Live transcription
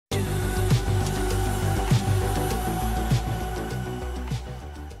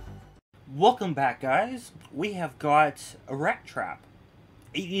Welcome back, guys. We have got a rat trap.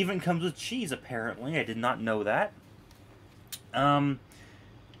 It even comes with cheese, apparently. I did not know that.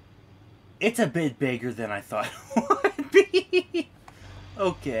 It's a bit bigger than I thought it would be.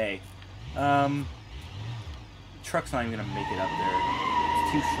 Okay. Truck's not even gonna make it up there.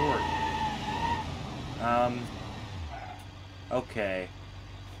 It's too short. Okay.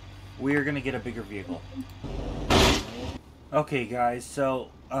 We're gonna get a bigger vehicle. Okay, guys, so,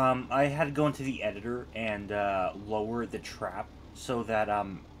 I had to go into the editor and, lower the trap so that,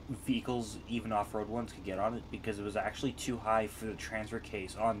 vehicles, even off-road ones, could get on it, because it was actually too high for the transfer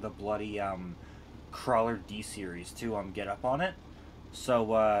case on the bloody, Crawler D-Series to, get up on it.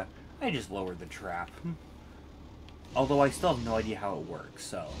 So, I just lowered the trap. Although I still have no idea how it works,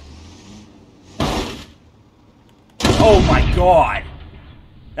 so... Oh my god!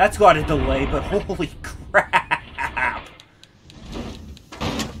 That's got a delay, but holy crap!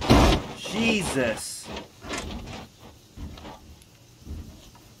 Jesus.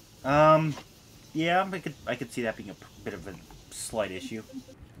 Yeah, I could see that being a bit of a slight issue.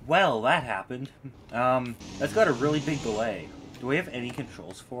 Well, that happened. That's got a really big delay. Do we have any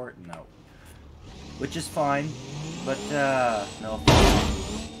controls for it? No. Which is fine, but, no.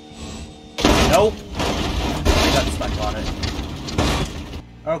 Nope! I got stuck on it.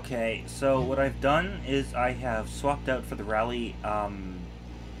 Okay, so what I've done is I have swapped out for the Rally,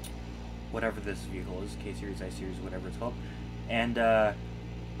 whatever this vehicle is, K-Series, I-Series, whatever it's called. And,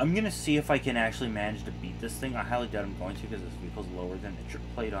 I'm gonna see if I can actually manage to beat this thing. I highly doubt I'm going to, because this vehicle's lower than the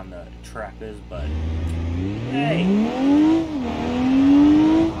plate on the trap is, but... Hey!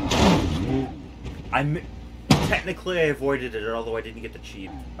 Technically, I avoided it, although I didn't get the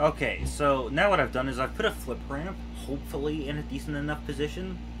cheat. Okay, so now what I've done is I've put a flip ramp, hopefully in a decent enough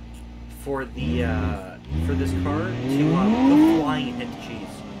position, for the, for this car to, go flying and hit the cheese.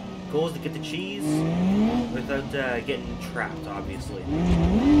 Goal is to get the cheese without getting trapped, obviously.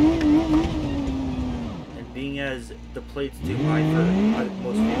 And being as the plate's too high for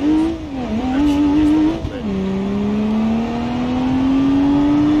most vehicles, I'm cheating just a little bit.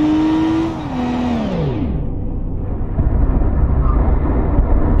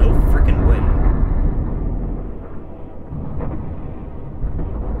 No frickin' way.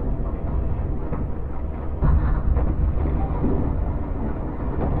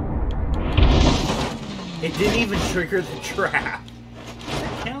 It didn't even trigger the trap. Does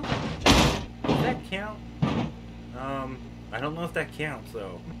that count? Does that count? I don't know if that counts,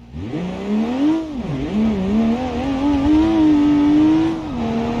 though.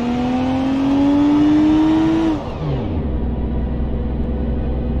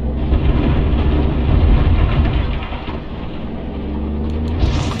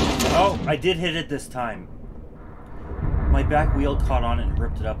 Oh, I did hit it this time. My back wheel caught on it and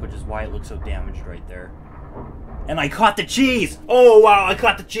ripped it up, which is why it looks so damaged right there. And I caught the cheese! Oh, wow, I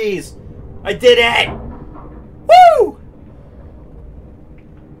caught the cheese! I did it! Woo!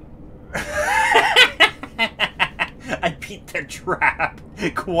 I beat the trap.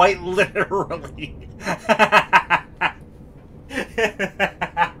 Quite literally.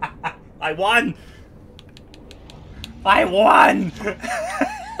 I won! I won!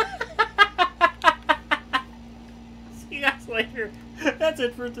 See you guys later. That's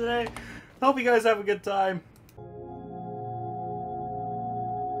it for today. Hope you guys have a good time.